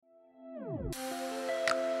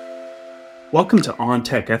Welcome to On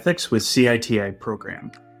Tech Ethics with CITI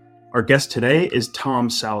program. Our guest today is Tom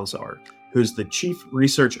Salazar, who is the Chief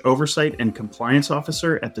Research Oversight and Compliance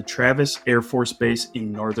Officer at the Travis Air Force Base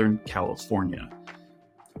in Northern California.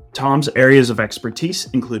 Tom's areas of expertise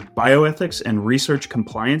include bioethics and research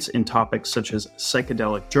compliance in topics such as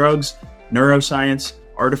psychedelic drugs, neuroscience,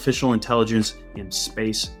 artificial intelligence, and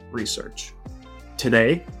space research.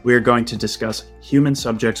 Today, we are going to discuss human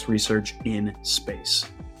subjects research in space.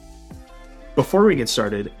 Before we get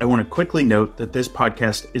started, I want to quickly note that this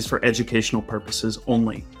podcast is for educational purposes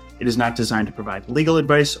only. It is not designed to provide legal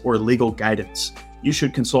advice or legal guidance. You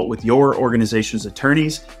should consult with your organization's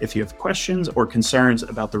attorneys if you have questions or concerns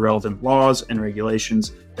about the relevant laws and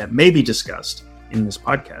regulations that may be discussed in this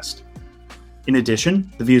podcast. In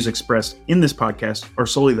addition, the views expressed in this podcast are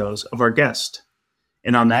solely those of our guest.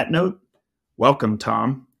 And on that note, welcome,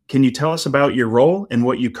 Tom. Can you tell us about your role and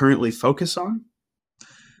what you currently focus on?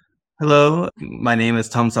 Hello, my name is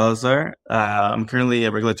Tom Salazar. I'm currently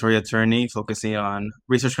a regulatory attorney focusing on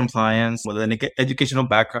research compliance with an educational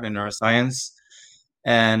background in neuroscience.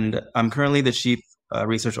 And I'm currently the Chief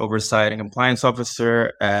Research Oversight and Compliance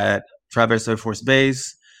Officer at Travis Air Force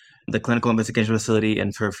Base, the clinical investigation facility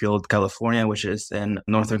in Fairfield, California, which is in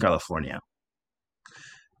Northern California.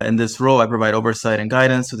 In this role, I provide oversight and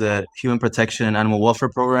guidance to the human protection and animal welfare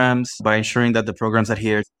programs by ensuring that the programs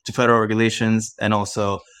adhere to federal regulations and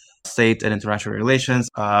also state and international regulations.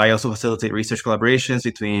 I also facilitate research collaborations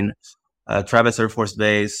between Travis Air Force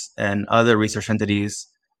Base and other research entities,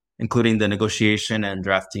 including the negotiation and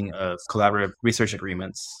drafting of collaborative research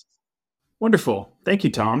agreements. Wonderful. Thank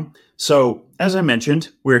you, Tom. So, as I mentioned,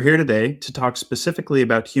 we're here today to talk specifically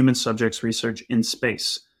about human subjects research in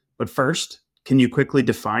space. But first, can you quickly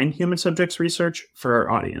define human subjects research for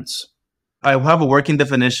our audience? I have a working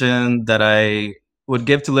definition that I would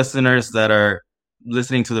give to listeners that are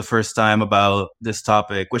listening to the first time about this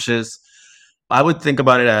topic, which is, I would think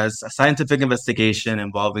about it as a scientific investigation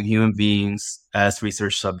involving human beings as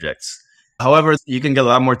research subjects. However, you can get a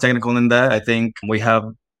lot more technical than that. I think we have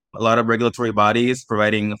a lot of regulatory bodies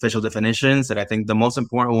providing official definitions, and I think the most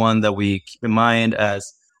important one that we keep in mind as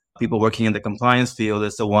people working in the compliance field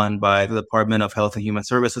is the one by the Department of Health and Human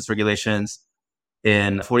Services regulations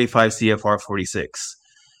in 45 CFR 46.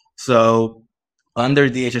 So, under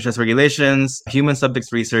the HHS regulations, human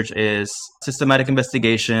subjects research is systematic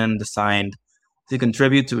investigation designed to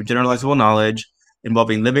contribute to generalizable knowledge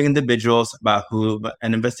involving living individuals about whom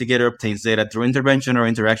an investigator obtains data through intervention or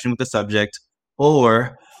interaction with the subject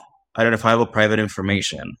or identifiable private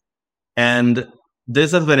information. And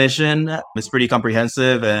this definition is pretty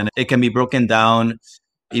comprehensive, and it can be broken down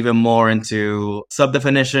even more into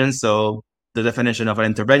sub-definitions. So the definition of an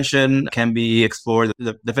intervention can be explored,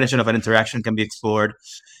 the definition of an interaction can be explored,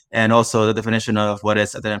 and also the definition of what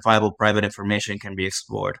is identifiable private information can be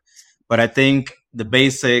explored. But I think the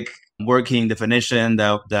basic working definition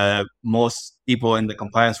that most people in the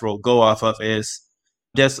compliance world go off of is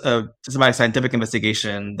just a systematic scientific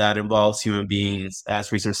investigation that involves human beings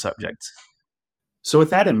as research subjects. So with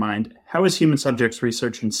that in mind, how is human subjects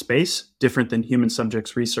research in space different than human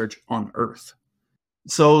subjects research on Earth?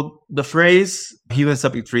 So the phrase human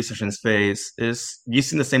subject research in space is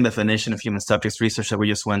using the same definition of human subjects research that we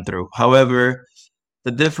just went through. However,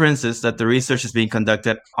 the difference is that the research is being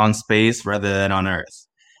conducted on space rather than on Earth.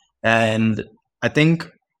 And I think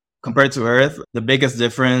compared to Earth, the biggest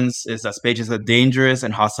difference is that space is a dangerous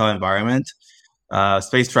and hostile environment.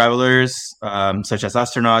 Space travelers, such as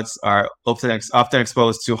astronauts, are often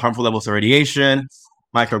exposed to harmful levels of radiation,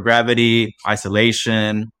 microgravity,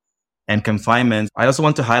 isolation, and confinement. I also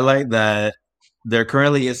want to highlight that there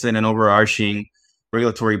currently isn't an overarching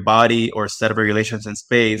regulatory body or set of regulations in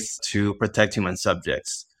space to protect human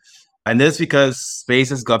subjects. And this is because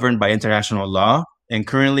space is governed by international law, and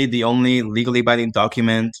currently the only legally binding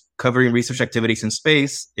document covering research activities in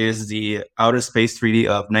space is the Outer Space Treaty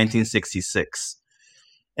of 1966.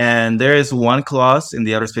 And there is one clause in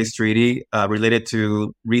the Outer Space Treaty related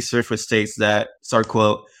to research which states that, start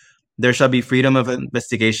quote, "There shall be freedom of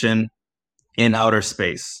investigation in outer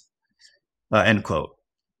space," end quote.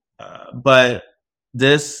 But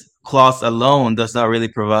this clause alone does not really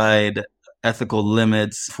provide ethical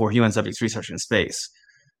limits for human subjects research in space.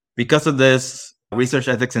 Because of this, research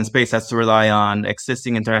ethics in space has to rely on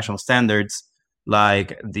existing international standards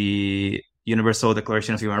like the Universal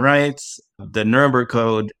Declaration of Human Rights, the Nuremberg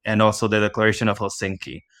Code, and also the Declaration of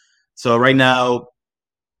Helsinki. So right now,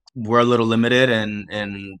 we're a little limited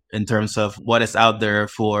in terms of what is out there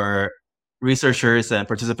for researchers and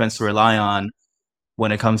participants to rely on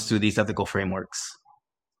when it comes to these ethical frameworks.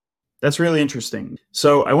 That's really interesting.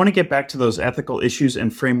 So I want to get back to those ethical issues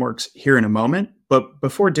and frameworks here in a moment. But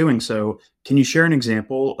before doing so, can you share an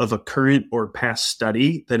example of a current or past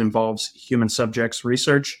study that involves human subjects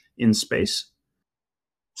research in space?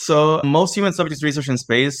 So most human subjects research in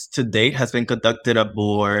space to date has been conducted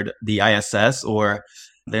aboard the ISS, or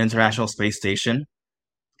the International Space Station.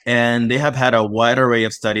 And they have had a wide array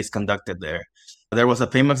of studies conducted there. There was a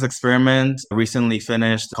famous experiment recently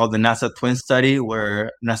finished called the NASA Twin Study,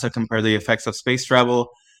 where NASA compared the effects of space travel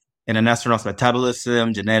in an astronaut's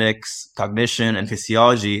metabolism, genetics, cognition, and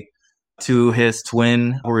physiology to his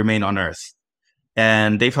twin who remained on Earth.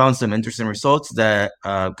 And they found some interesting results that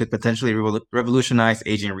could potentially revolutionize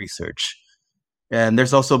aging research. And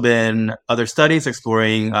there's also been other studies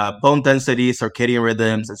exploring bone density, circadian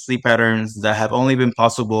rhythms, and sleep patterns that have only been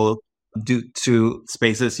possible due to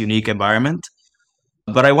space's unique environment.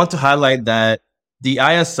 But I want to highlight that the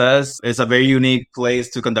ISS is a very unique place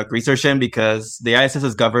to conduct research in because the ISS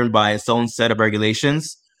is governed by its own set of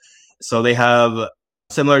regulations. So they have,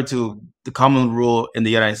 similar to the common rule in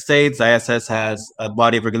the United States, ISS has a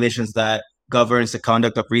body of regulations that governs the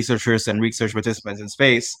conduct of researchers and research participants in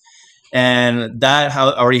space. And that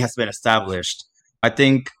already has been established. I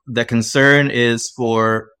think the concern is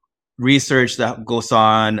for research that goes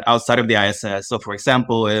on outside of the ISS. So, for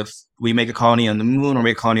example, if we make a colony on the moon or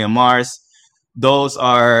make a colony on Mars, those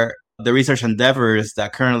are the research endeavors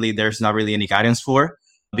that currently there's not really any guidance for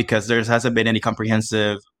because there hasn't been any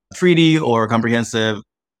comprehensive treaty or comprehensive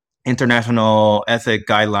international ethic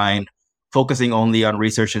guideline focusing only on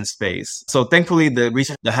research in space. So thankfully, the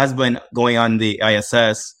research that has been going on the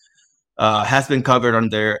ISS has been covered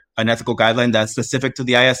under an ethical guideline that's specific to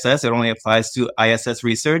the ISS. It only applies to ISS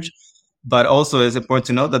research. But also it's important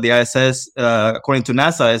to note that the ISS, according to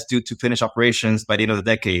NASA, is due to finish operations by the end of the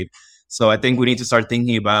decade. So I think we need to start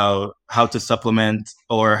thinking about how to supplement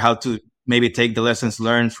or how to maybe take the lessons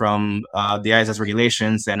learned from the ISS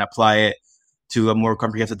regulations and apply it to a more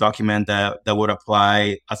comprehensive document that would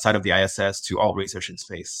apply outside of the ISS to all research in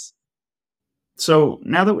space. So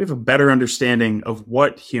now that we have a better understanding of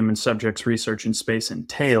what human subjects research in space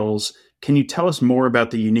entails, can you tell us more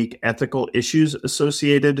about the unique ethical issues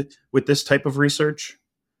associated with this type of research?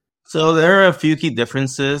 So there are a few key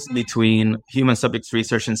differences between human subjects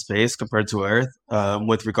research in space compared to Earth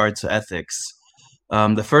with regard to ethics.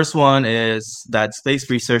 The first one is that space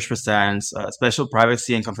research presents special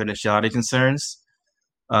privacy and confidentiality concerns.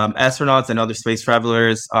 Astronauts and other space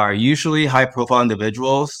travelers are usually high-profile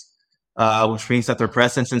individuals, which means that their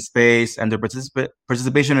presence in space and their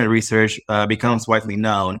participation in research becomes widely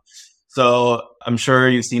known. So I'm sure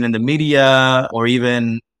you've seen in the media or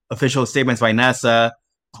even official statements by NASA,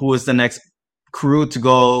 who is the next crew to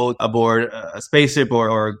go aboard a spaceship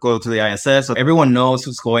or go to the ISS. So everyone knows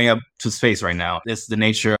who's going up to space right now. It's the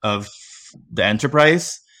nature of the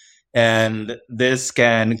enterprise. And this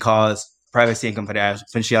can cause privacy and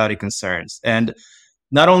confidentiality concerns. And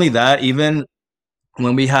not only that, even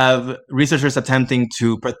when we have researchers attempting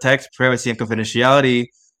to protect privacy and confidentiality,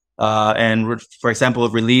 for example,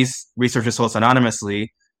 release research results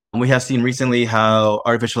anonymously, we have seen recently how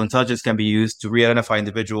artificial intelligence can be used to re-identify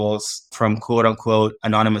individuals from quote-unquote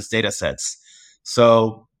anonymous data sets.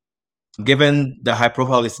 So given the high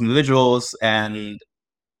profile of these individuals and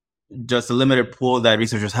just the limited pool that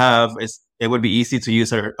researchers have, it would be easy to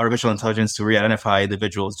use artificial intelligence to re-identify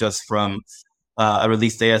individuals just from a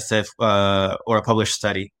released data set or a published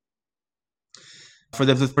study. For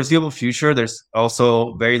the foreseeable future, there's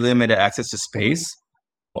also very limited access to space.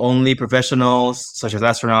 Only professionals, such as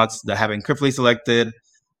astronauts that have been carefully selected,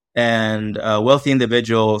 and wealthy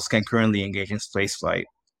individuals can currently engage in spaceflight.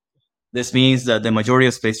 This means that the majority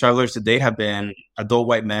of space travelers to date have been adult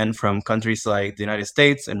white men from countries like the United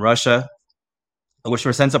States and Russia, which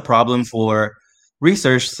presents a problem for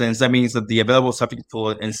research since that means that the available subject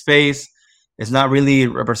pool in space is not really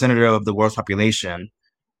representative of the world's population.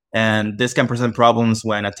 And this can present problems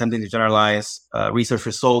when attempting to generalize research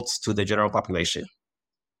results to the general population.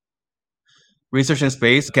 Research in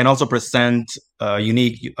space can also present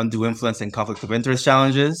unique undue influence and conflict of interest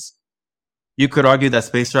challenges. You could argue that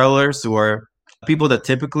space travelers, who are people that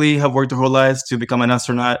typically have worked their whole lives to become an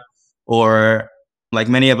astronaut, or like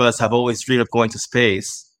many of us have always dreamed of going to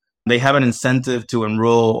space, they have an incentive to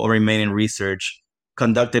enroll or remain in research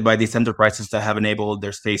conducted by these enterprises that have enabled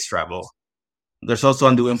their space travel. There's also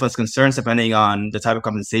undue influence concerns depending on the type of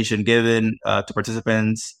compensation given to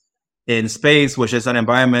participants in space, which is an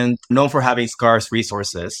environment known for having scarce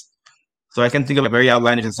resources. So I can think of a very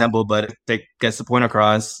outlandish example, but it gets the point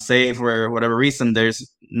across. Say for whatever reason, there's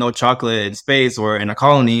no chocolate in space or in a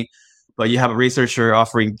colony, but you have a researcher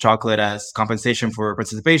offering chocolate as compensation for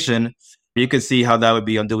participation, you could see how that would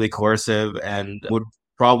be unduly coercive and would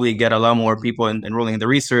probably get a lot more people enrolling in the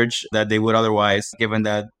research that they would otherwise, given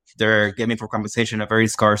that they're giving for compensation a very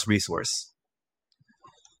scarce resource.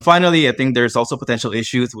 Finally, I think there's also potential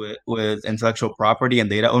issues with intellectual property and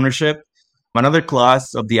data ownership. Another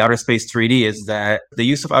clause of the Outer Space Treaty is that the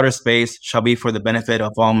use of outer space shall be for the benefit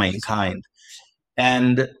of all mankind.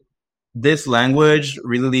 And this language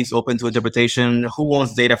really leaves open to interpretation who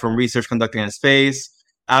owns data from research conducted in space,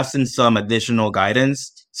 absent some additional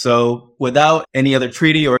guidance. So without any other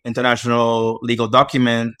treaty or international legal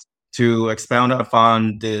document to expound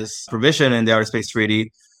upon this provision in the Outer Space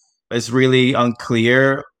Treaty, it's really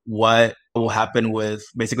unclear what will happen with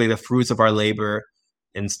basically the fruits of our labor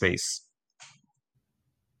in space.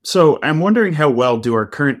 So I'm wondering, how well do our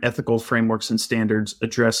current ethical frameworks and standards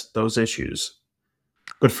address those issues?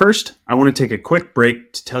 But first, I want to take a quick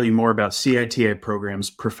break to tell you more about CITA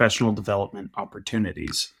program's professional development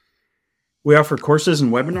opportunities. We offer courses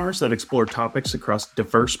and webinars that explore topics across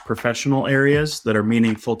diverse professional areas that are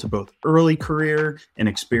meaningful to both early career and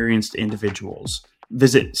experienced individuals.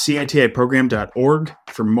 Visit citaprogram.org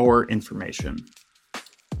for more information.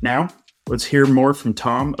 Now, let's hear more from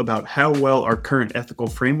Tom about how well our current ethical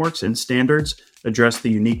frameworks and standards address the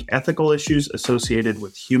unique ethical issues associated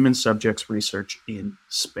with human subjects research in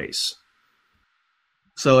space.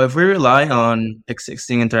 So if we rely on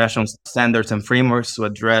existing international standards and frameworks to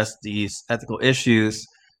address these ethical issues,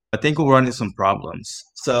 I think we'll run into some problems.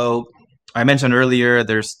 So I mentioned earlier,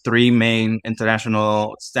 there's three main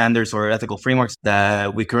international standards or ethical frameworks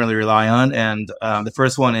that we currently rely on. And the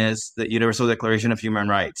first one is the Universal Declaration of Human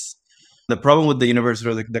Rights. The problem with the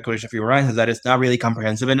Universal Declaration of Human Rights is that it's not really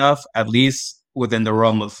comprehensive enough, at least within the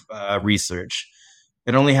realm of research.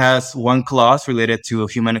 It only has one clause related to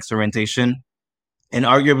human experimentation. And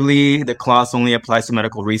arguably, the clause only applies to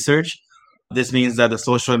medical research. This means that the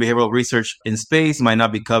social and behavioral research in space might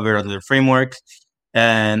not be covered under the framework.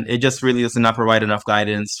 And it just really does not provide enough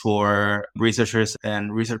guidance for researchers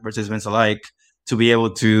and research participants alike to be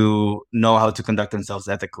able to know how to conduct themselves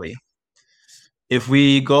ethically. If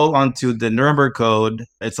we go onto the Nuremberg Code,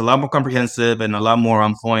 it's a lot more comprehensive and a lot more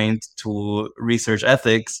on point to research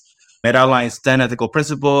ethics. It outlines 10 ethical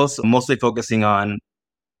principles, mostly focusing on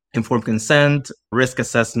informed consent, risk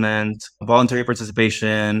assessment, voluntary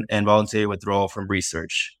participation, and voluntary withdrawal from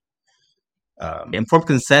research. Informed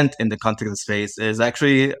consent in the context of space is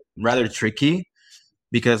actually rather tricky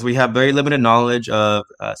because we have very limited knowledge of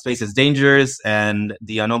space's dangers and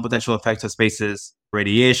the unknown potential effects of space's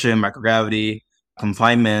radiation, microgravity,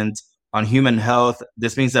 confinement on human health.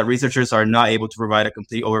 This means that researchers are not able to provide a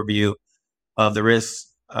complete overview of the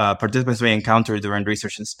risks participants may encounter during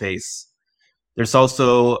research in space. There's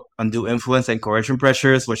also undue influence and coercion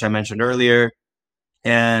pressures, which I mentioned earlier.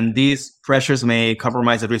 And these pressures may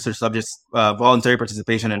compromise the research subjects' voluntary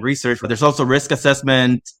participation in research. But there's also risk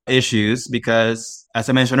assessment issues because, as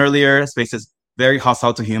I mentioned earlier, space is very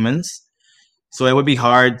hostile to humans. So it would be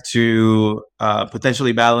hard to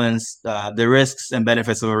potentially balance the risks and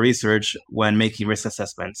benefits of a research when making risk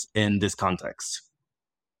assessments in this context.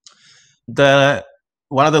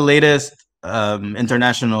 One of the latest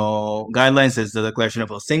international guidelines is the Declaration of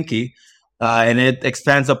Helsinki, and it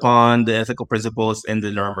expands upon the ethical principles in the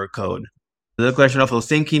Nuremberg Code. The Declaration of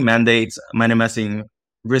Helsinki mandates minimizing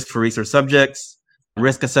risk for research subjects,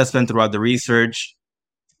 risk assessment throughout the research,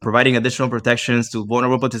 providing additional protections to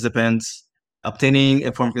vulnerable participants, obtaining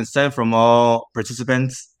informed consent from all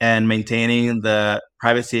participants, and maintaining the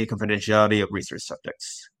privacy and confidentiality of research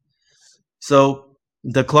subjects. So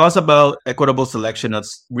the clause about equitable selection of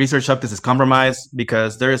research subjects is compromised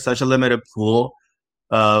because there is such a limited pool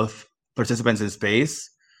of participants in space,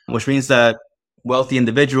 which means that wealthy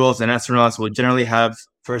individuals and astronauts will generally have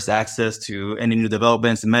first access to any new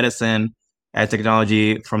developments in medicine and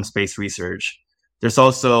technology from space research. There's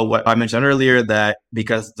also what I mentioned earlier, that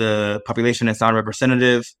because the population is not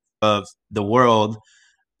representative of the world,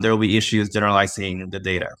 there will be issues generalizing the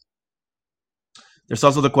data. There's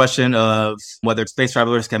also the question of whether space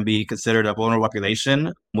travelers can be considered a vulnerable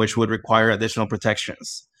population, which would require additional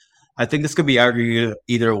protections. I think this could be argued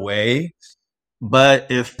either way, but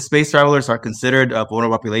if space travelers are considered a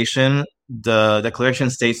vulnerable population, the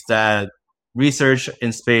declaration states that research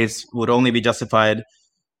in space would only be justified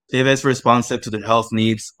if it's responsive to the health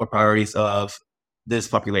needs or priorities of this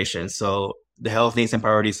population. So the health needs and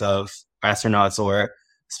priorities of astronauts or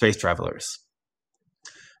space travelers.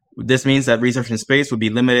 This means that research in space would be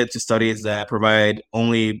limited to studies that provide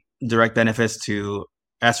only direct benefits to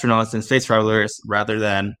astronauts and space travelers rather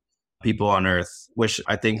than people on Earth, which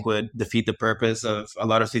I think would defeat the purpose of a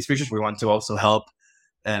lot of space research. We want to also help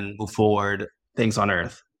and move forward things on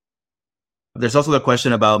Earth. There's also the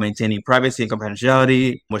question about maintaining privacy and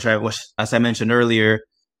confidentiality, which as I mentioned earlier,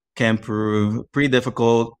 can prove pretty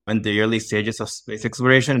difficult in the early stages of space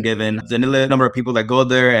exploration, given the number of people that go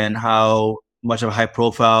there and how much of a high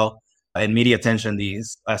profile and media attention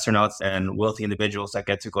these astronauts and wealthy individuals that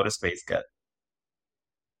get to go to space get.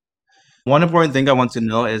 One important thing I want to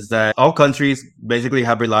know is that all countries basically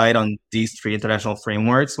have relied on these three international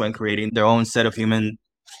frameworks when creating their own set of human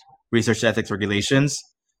research ethics regulations.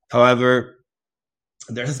 However,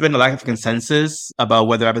 there has been a lack of consensus about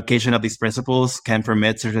whether application of these principles can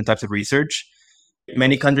permit certain types of research.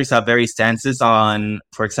 Many countries have various stances on,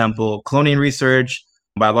 for example, cloning research,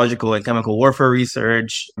 biological and chemical warfare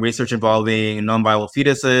research, research involving non-viable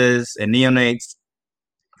fetuses and neonates.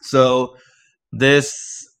 So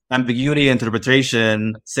this ambiguity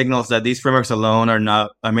interpretation signals that these frameworks alone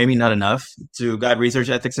are maybe not enough to guide research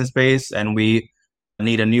ethics in space, and we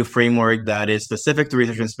need a new framework that is specific to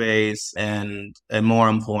research in space and more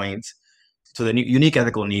on point to the unique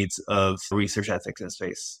ethical needs of research ethics in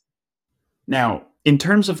space. Now, in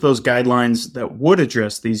terms of those guidelines that would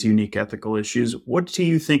address these unique ethical issues, what do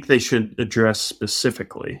you think they should address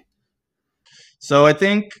specifically? So I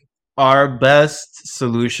think our best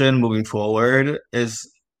solution moving forward is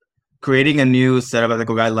creating a new set of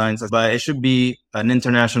ethical guidelines, but it should be an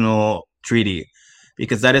international treaty,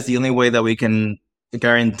 because that is the only way that we can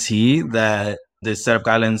guarantee that this set of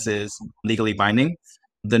guidelines is legally binding.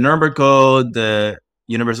 The Nuremberg Code, the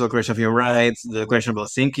Universal Declaration of Human Rights, the Declaration of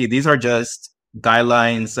Helsinki, these are just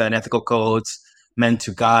guidelines and ethical codes meant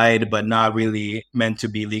to guide, but not really meant to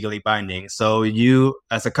be legally binding. So you,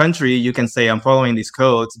 as a country, you can say, I'm following these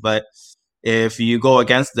codes, but if you go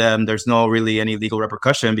against them, there's no really any legal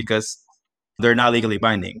repercussion because they're not legally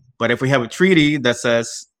binding. But if we have a treaty that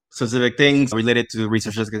says specific things related to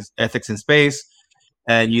research ethics in space,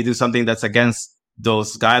 and you do something that's against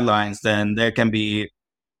those guidelines, then there can be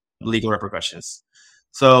legal repercussions.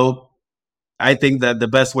 So I think that the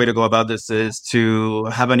best way to go about this is to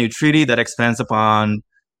have a new treaty that expands upon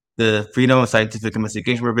the freedom of scientific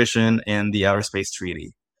investigation provision in the Outer Space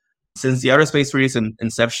Treaty. Since the Outer Space Treaty's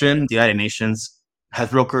inception, the United Nations has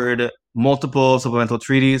brokered multiple supplemental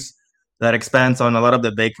treaties that expands on a lot of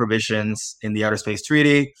the vague provisions in the Outer Space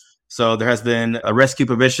Treaty. So there has been a rescue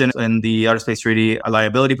provision in the Outer Space Treaty, a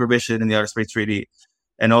liability provision in the Outer Space Treaty,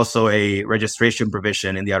 and also a registration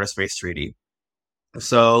provision in the Outer Space Treaty.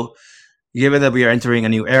 So given that we are entering a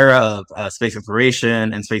new era of space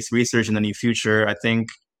exploration and space research in the near future, I think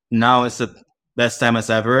now is the best time as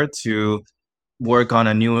ever to work on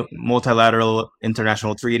a new multilateral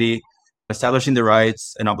international treaty, establishing the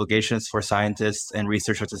rights and obligations for scientists and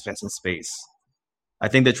research participants in space. I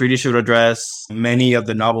think the treaty should address many of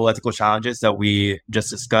the novel ethical challenges that we just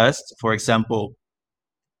discussed. For example,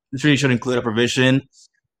 the treaty should include a provision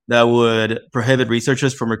that would prohibit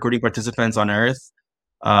researchers from recruiting participants on Earth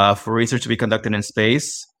for research to be conducted in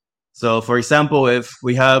space. So, for example, if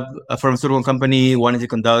we have a pharmaceutical company wanting to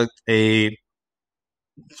conduct a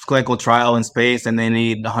clinical trial in space and they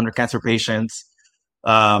need 100 cancer patients,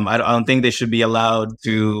 I don't think they should be allowed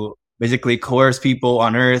to basically coerce people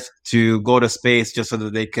on Earth to go to space just so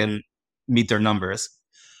that they can meet their numbers.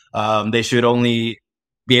 They should only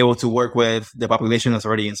be able to work with the population that's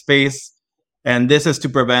already in space. And this is to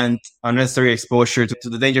prevent unnecessary exposure to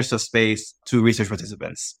the dangers of space to research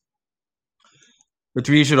participants. The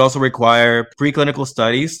treaty should also require preclinical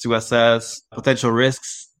studies to assess potential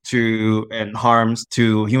risks and harms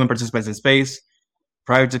to human participants in space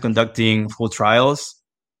prior to conducting full trials.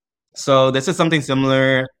 So this is something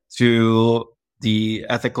similar to the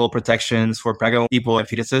ethical protections for pregnant people and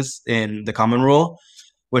fetuses in the Common Rule,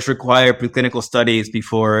 which require preclinical studies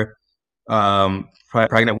before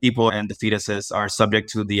pregnant people and the fetuses are subject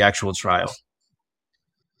to the actual trial.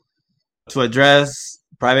 To address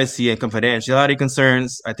privacy and confidentiality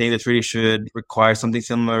concerns, I think the treaty should require something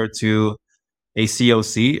similar to a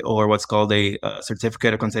COC, or what's called a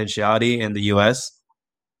Certificate of Confidentiality in the US.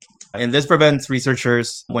 And this prevents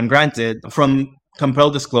researchers, when granted, from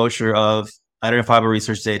compelled disclosure of identifiable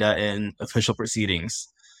research data in official proceedings.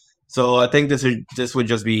 So I think this would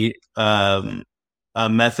just be a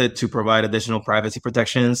method to provide additional privacy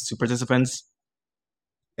protections to participants.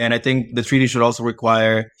 And I think the treaty should also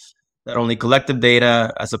require that only collective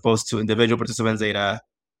data, as opposed to individual participants' data,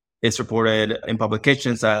 is reported in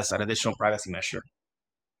publications as an additional privacy measure.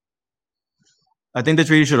 I think the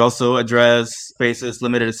treaty should also address space's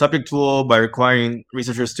limited subject rule by requiring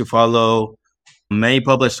researchers to follow many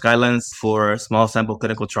published guidelines for small sample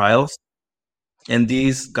clinical trials. And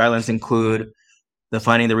these guidelines include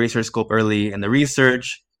defining the research scope early in the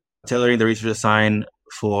research, tailoring the research design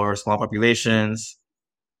for small populations,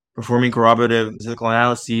 performing corroborative statistical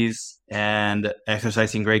analyses, and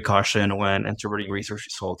exercising great caution when interpreting research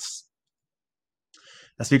results.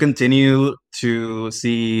 As we continue to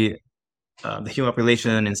see the human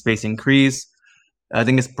population in space increase, I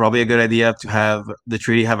think it's probably a good idea to have the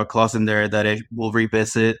treaty have a clause in there that it will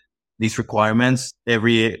revisit these requirements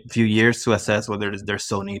every few years to assess whether they're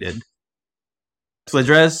still needed. To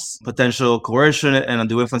address potential coercion and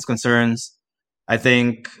undue influence concerns, I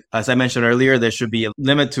think, as I mentioned earlier, there should be a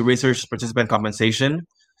limit to research participant compensation.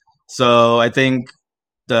 So I think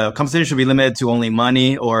the compensation should be limited to only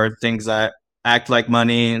money or things that act like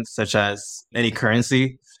money, such as any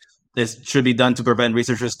currency. This should be done to prevent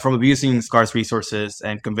researchers from abusing scarce resources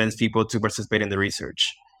and convince people to participate in the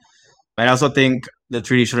research. I also think the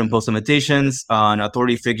treaty should impose limitations on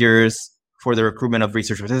authority figures for the recruitment of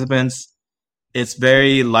research participants. It's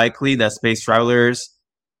very likely that space travelers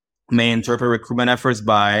may interpret recruitment efforts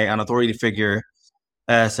by an authority figure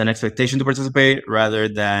as an expectation to participate rather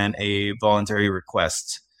than a voluntary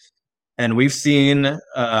request. And we've seen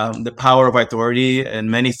the power of authority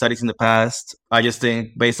in many studies in the past. I just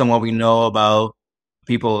think, based on what we know about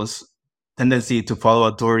people's tendency to follow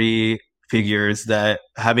authority figures, that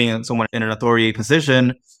having someone in an authority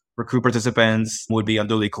position recruit participants would be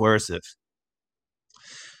unduly coercive.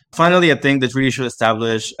 Finally, I think the treaty should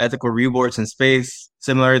establish ethical review boards in space,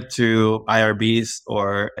 similar to IRBs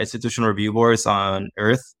or institutional review boards on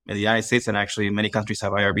Earth in the United States, and actually many countries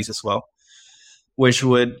have IRBs as well, which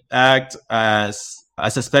would act as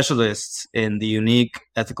a specialist in the unique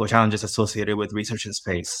ethical challenges associated with research in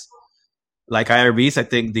space. Like IRBs, I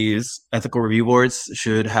think these ethical review boards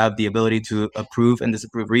should have the ability to approve and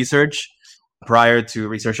disapprove research prior to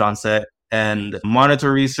research onset and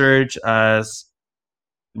monitor research as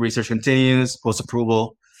research continues,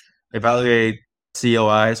 post-approval, evaluate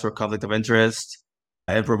COIs for conflict of interest,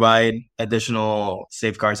 and provide additional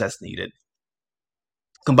safeguards as needed.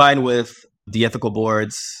 Combined with the ethical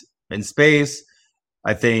boards in space,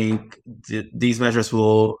 I think these measures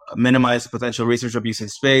will minimize potential research abuse in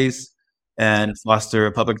space and foster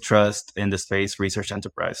public trust in the space research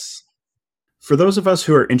enterprise. For those of us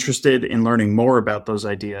who are interested in learning more about those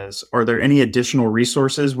ideas, are there any additional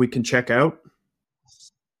resources we can check out?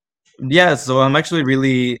 Yeah, so I'm actually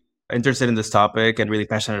really interested in this topic and really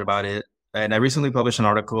passionate about it. And I recently published an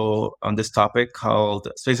article on this topic called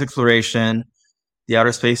Space Exploration, the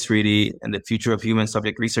Outer Space Treaty, and the Future of Human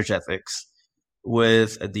Subject Research Ethics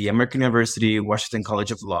with the American University Washington College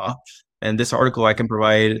of Law. And this article I can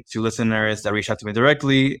provide to listeners that reach out to me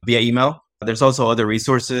directly via email. There's also other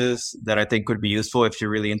resources that I think could be useful if you're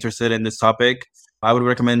really interested in this topic. I would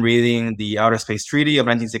recommend reading the Outer Space Treaty of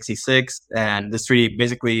 1966. And this treaty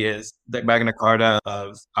basically is the Magna Carta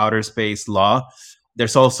of outer space law.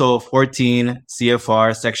 There's also 14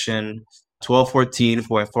 CFR section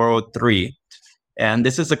 1214.403. And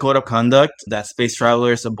this is a code of conduct that space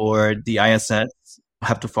travelers aboard the ISS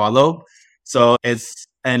have to follow. So it's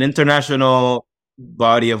an international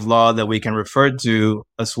body of law that we can refer to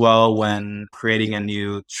as well when creating a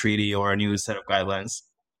new treaty or a new set of guidelines.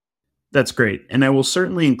 That's great. And I will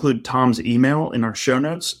certainly include Tom's email in our show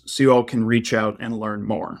notes so you all can reach out and learn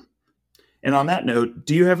more. And on that note,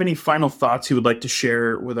 do you have any final thoughts you would like to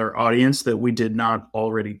share with our audience that we did not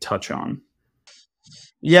already touch on?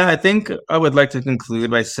 Yeah, I think I would like to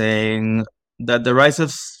conclude by saying that the rise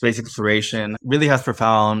of space exploration really has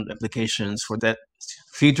profound implications for the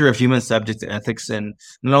future of human subject ethics, and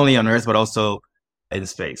not only on Earth, but also in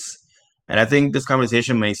space. And I think this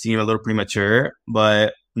conversation may seem a little premature,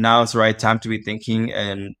 but now is the right time to be thinking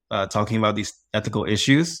and talking about these ethical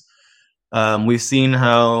issues. We've seen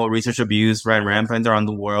how research abuse ran rampant around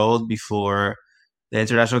the world before the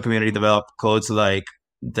international community developed codes like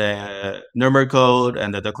the Nuremberg Code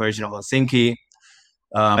and the Declaration of Helsinki.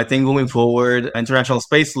 I think moving forward, international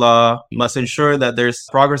space law must ensure that there's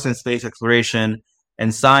progress in space exploration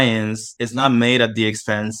and science is not made at the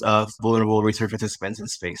expense of vulnerable research participants in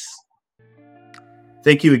space.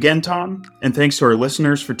 Thank you again, Tom, and thanks to our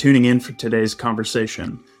listeners for tuning in for today's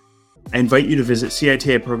conversation. I invite you to visit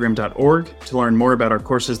citaprogram.org to learn more about our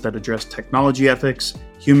courses that address technology ethics,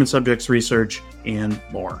 human subjects research, and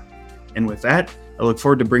more. And with that, I look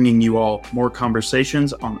forward to bringing you all more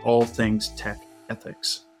conversations on all things tech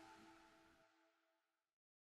ethics.